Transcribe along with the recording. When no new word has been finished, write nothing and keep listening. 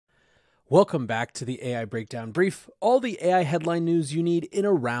Welcome back to the AI Breakdown Brief, all the AI headline news you need in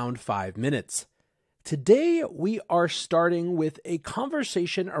around 5 minutes. Today, we are starting with a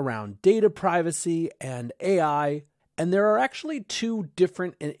conversation around data privacy and AI, and there are actually two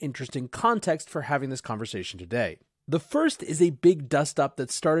different and interesting contexts for having this conversation today. The first is a big dust-up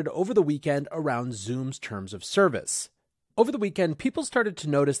that started over the weekend around Zoom's terms of service. Over the weekend, people started to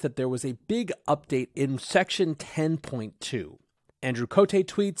notice that there was a big update in section 10.2. Andrew Cote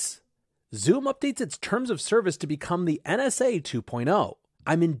tweets, Zoom updates its terms of service to become the NSA 2.0.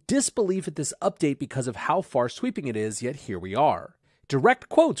 I'm in disbelief at this update because of how far sweeping it is, yet here we are. Direct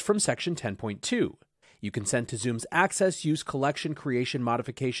quotes from section 10.2. You consent to Zoom's access, use, collection, creation,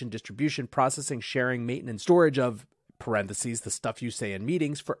 modification, distribution, processing, sharing, maintenance, storage of, parentheses, the stuff you say in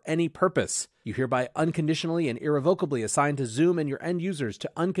meetings for any purpose. You hereby unconditionally and irrevocably assign to Zoom and your end users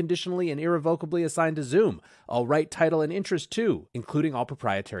to unconditionally and irrevocably assign to Zoom all right, title, and interest too, including all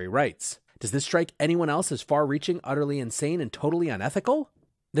proprietary rights. Does this strike anyone else as far-reaching, utterly insane, and totally unethical?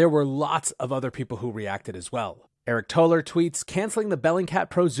 There were lots of other people who reacted as well. Eric Toller tweets, canceling the Bellingcat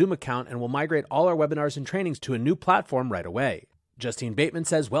Pro Zoom account and will migrate all our webinars and trainings to a new platform right away. Justine Bateman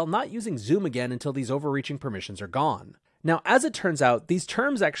says, well, not using Zoom again until these overreaching permissions are gone. Now, as it turns out, these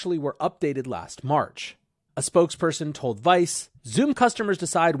terms actually were updated last March. A spokesperson told Vice, Zoom customers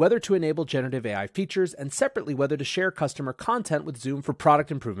decide whether to enable generative AI features and separately whether to share customer content with Zoom for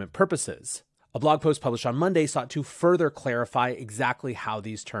product improvement purposes. A blog post published on Monday sought to further clarify exactly how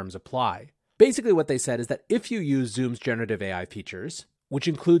these terms apply. Basically, what they said is that if you use Zoom's generative AI features, which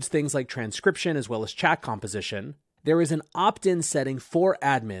includes things like transcription as well as chat composition, there is an opt-in setting for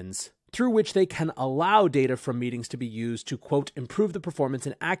admins through which they can allow data from meetings to be used to, quote, improve the performance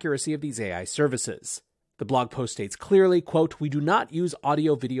and accuracy of these AI services. The blog post states clearly, quote, we do not use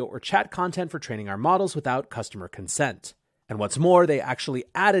audio, video, or chat content for training our models without customer consent. And what's more, they actually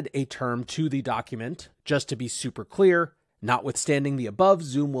added a term to the document, just to be super clear. Notwithstanding the above,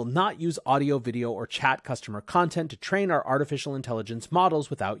 Zoom will not use audio, video, or chat customer content to train our artificial intelligence models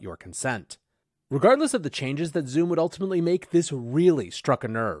without your consent. Regardless of the changes that Zoom would ultimately make, this really struck a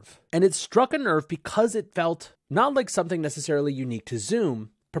nerve. And it struck a nerve because it felt not like something necessarily unique to Zoom,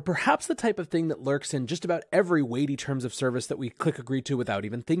 but perhaps the type of thing that lurks in just about every weighty terms of service that we click agree to without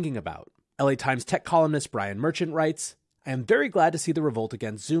even thinking about. LA Times tech columnist Brian Merchant writes, I am very glad to see the revolt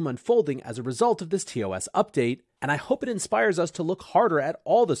against Zoom unfolding as a result of this TOS update, and I hope it inspires us to look harder at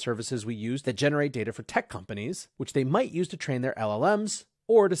all the services we use that generate data for tech companies, which they might use to train their LLMs,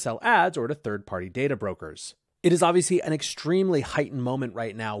 or to sell ads, or to third-party data brokers. It is obviously an extremely heightened moment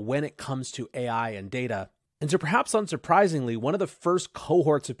right now when it comes to AI and data. And so perhaps unsurprisingly, one of the first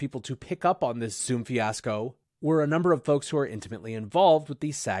cohorts of people to pick up on this Zoom fiasco were a number of folks who are intimately involved with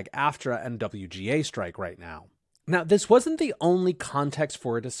the SAG-AFTRA and WGA strike right now. Now, this wasn't the only context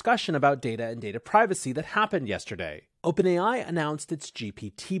for a discussion about data and data privacy that happened yesterday. OpenAI announced its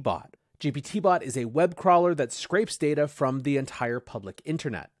GPTBot. GPTBot is a web crawler that scrapes data from the entire public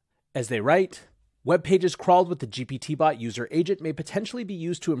internet. As they write, web pages crawled with the GPTBot user agent may potentially be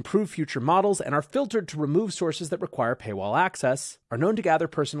used to improve future models and are filtered to remove sources that require paywall access, are known to gather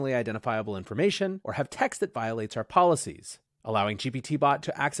personally identifiable information, or have text that violates our policies. Allowing GPTBot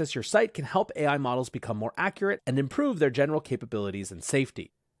to access your site can help AI models become more accurate and improve their general capabilities and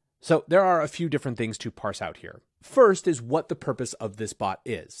safety. So there are a few different things to parse out here. First is what the purpose of this bot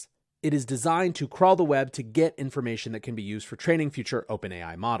is. It is designed to crawl the web to get information that can be used for training future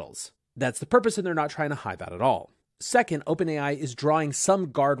OpenAI models. That's the purpose, and they're not trying to hide that at all. Second, OpenAI is drawing some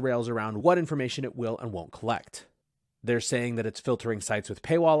guardrails around what information it will and won't collect. They're saying that it's filtering sites with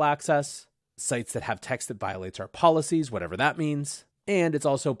paywall access, sites that have text that violates our policies, whatever that means, and it's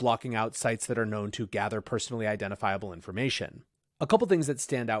also blocking out sites that are known to gather personally identifiable information. A couple things that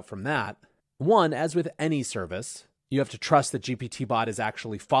stand out from that. One, as with any service, you have to trust that GPTBot is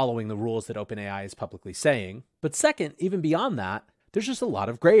actually following the rules that OpenAI is publicly saying. But second, even beyond that, there's just a lot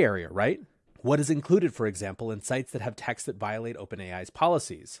of gray area, right? What is included, for example, in sites that have text that violate OpenAI's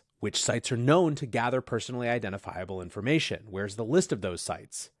policies? Which sites are known to gather personally identifiable information? Where's the list of those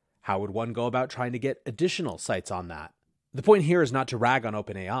sites? How would one go about trying to get additional sites on that? The point here is not to rag on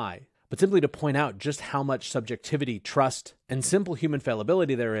OpenAI, but simply to point out just how much subjectivity, trust, and simple human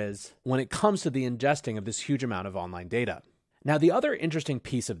fallibility there is when it comes to the ingesting of this huge amount of online data. Now, the other interesting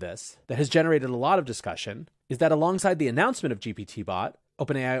piece of this that has generated a lot of discussion is that alongside the announcement of GPTBot,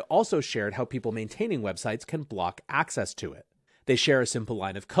 OpenAI also shared how people maintaining websites can block access to it. They share a simple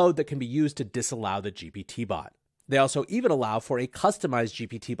line of code that can be used to disallow the GPTBot. They also even allow for a customized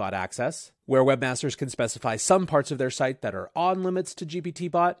GPTBot access, where webmasters can specify some parts of their site that are on limits to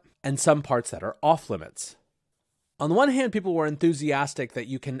GPTBot and some parts that are off limits. On the one hand, people were enthusiastic that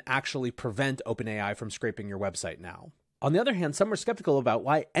you can actually prevent OpenAI from scraping your website now. On the other hand, some were skeptical about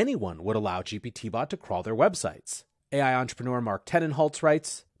why anyone would allow GPTBot to crawl their websites. AI entrepreneur Mark Tenenholtz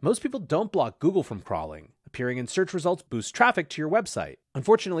writes, "Most people don't block Google from crawling. Appearing in search results boosts traffic to your website.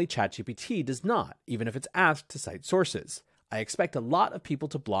 Unfortunately, ChatGPT does not, even if it's asked to cite sources. I expect a lot of people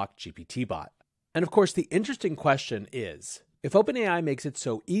to block GPTBot." And of course, the interesting question is, if OpenAI makes it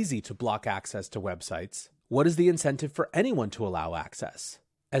so easy to block access to websites, what is the incentive for anyone to allow access?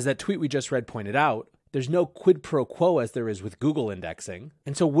 As that tweet we just read pointed out, there's no quid pro quo as there is with Google indexing,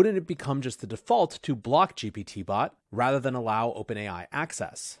 and so wouldn't it become just the default to block GPTBot rather than allow OpenAI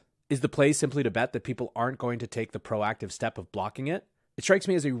access? Is the play simply to bet that people aren't going to take the proactive step of blocking it? It strikes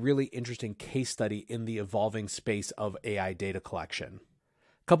me as a really interesting case study in the evolving space of AI data collection.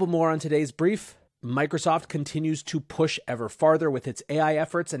 A couple more on today's brief. Microsoft continues to push ever farther with its AI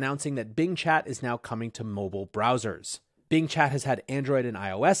efforts, announcing that Bing Chat is now coming to mobile browsers. Bing Chat has had Android and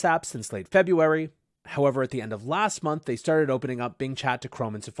iOS apps since late February. However, at the end of last month, they started opening up Bing Chat to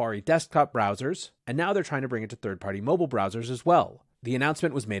Chrome and Safari desktop browsers, and now they're trying to bring it to third-party mobile browsers as well. The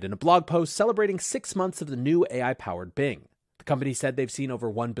announcement was made in a blog post celebrating 6 months of the new AI-powered Bing. The company said they've seen over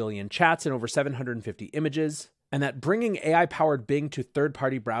 1 billion chats and over 750 images, and that bringing AI-powered Bing to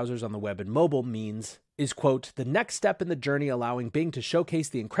third-party browsers on the web and mobile is, quote, the next step in the journey allowing Bing to showcase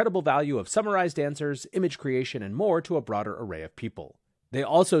the incredible value of summarized answers, image creation, and more to a broader array of people. They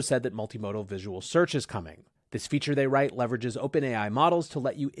also said that multimodal visual search is coming. This feature, they write, leverages OpenAI models to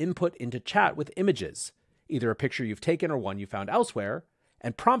let you input into chat with images, either a picture you've taken or one you found elsewhere,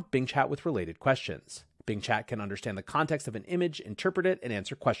 and prompt Bing Chat with related questions. Bing Chat can understand the context of an image, interpret it, and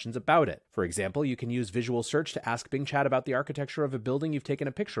answer questions about it. For example, you can use visual search to ask Bing Chat about the architecture of a building you've taken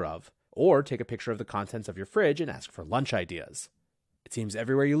a picture of, or take a picture of the contents of your fridge and ask for lunch ideas. It seems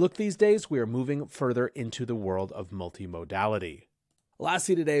everywhere you look these days, we are moving further into the world of multimodality.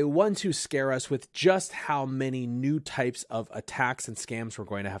 Lastly today, one to scare us with just how many new types of attacks and scams we're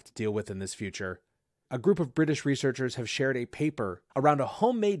going to have to deal with in this future. A group of British researchers have shared a paper around a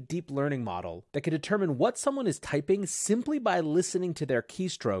homemade deep learning model that can determine what someone is typing simply by listening to their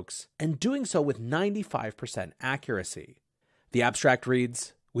keystrokes and doing so with 95% accuracy. The abstract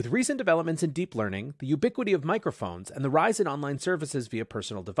reads, with recent developments in deep learning, the ubiquity of microphones, and the rise in online services via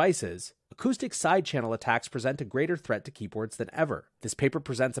personal devices, acoustic side-channel attacks present a greater threat to keyboards than ever. This paper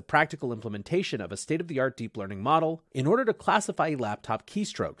presents a practical implementation of a state-of-the-art deep learning model in order to classify laptop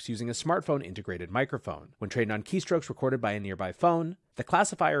keystrokes using a smartphone-integrated microphone. When trained on keystrokes recorded by a nearby phone, the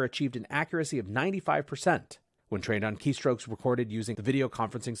classifier achieved an accuracy of 95%. When trained on keystrokes recorded using the video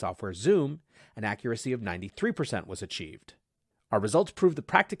conferencing software Zoom, an accuracy of 93% was achieved. Our results prove the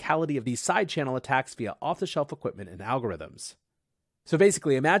practicality of these side-channel attacks via off-the-shelf equipment and algorithms. So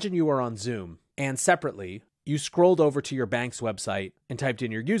basically, imagine you are on Zoom, and separately, you scrolled over to your bank's website and typed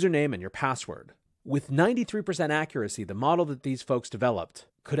in your username and your password. With 93% accuracy, the model that these folks developed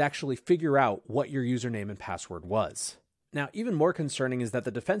could actually figure out what your username and password was. Now, even more concerning is that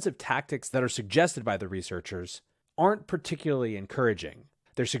the defensive tactics that are suggested by the researchers aren't particularly encouraging.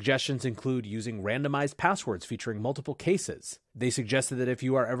 Their suggestions include using randomized passwords featuring multiple cases. They suggested that if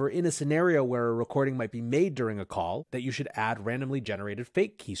you are ever in a scenario where a recording might be made during a call, that you should add randomly generated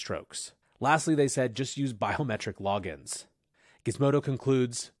fake keystrokes. Lastly, they said just use biometric logins. Gizmodo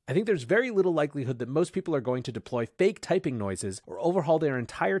concludes, I think there's very little likelihood that most people are going to deploy fake typing noises or overhaul their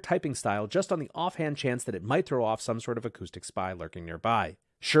entire typing style just on the offhand chance that it might throw off some sort of acoustic spy lurking nearby.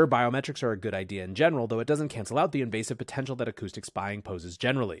 Sure, biometrics are a good idea in general, though it doesn't cancel out the invasive potential that acoustic spying poses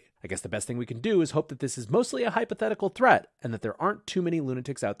generally. I guess the best thing we can do is hope that this is mostly a hypothetical threat, and that there aren't too many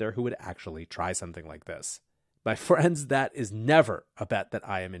lunatics out there who would actually try something like this. My friends, that is never a bet that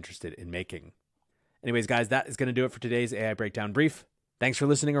I am interested in making. Anyways, guys, that is going to do it for today's AI Breakdown Brief. Thanks for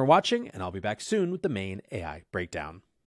listening or watching, and I'll be back soon with the main AI Breakdown.